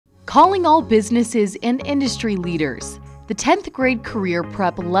Calling all businesses and industry leaders. The 10th grade career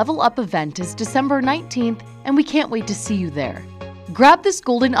prep level up event is December 19th, and we can't wait to see you there. Grab this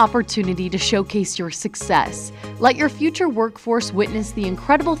golden opportunity to showcase your success. Let your future workforce witness the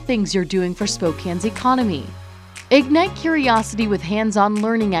incredible things you're doing for Spokane's economy. Ignite curiosity with hands-on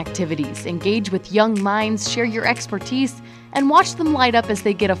learning activities, engage with young minds, share your expertise, and watch them light up as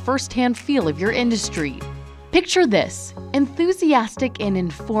they get a first-hand feel of your industry. Picture this: enthusiastic and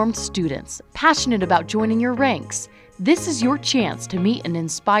informed students, passionate about joining your ranks. This is your chance to meet and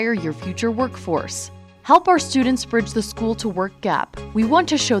inspire your future workforce. Help our students bridge the school-to-work gap. We want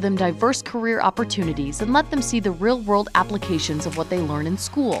to show them diverse career opportunities and let them see the real-world applications of what they learn in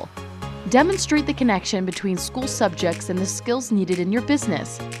school. Demonstrate the connection between school subjects and the skills needed in your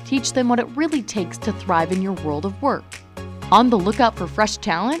business. Teach them what it really takes to thrive in your world of work. On the lookout for fresh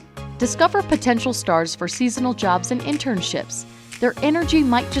talent? Discover potential stars for seasonal jobs and internships. Their energy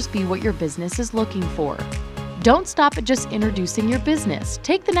might just be what your business is looking for. Don't stop at just introducing your business.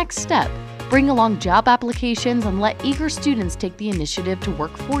 Take the next step. Bring along job applications and let eager students take the initiative to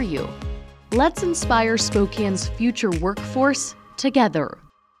work for you. Let's inspire Spokane's future workforce together.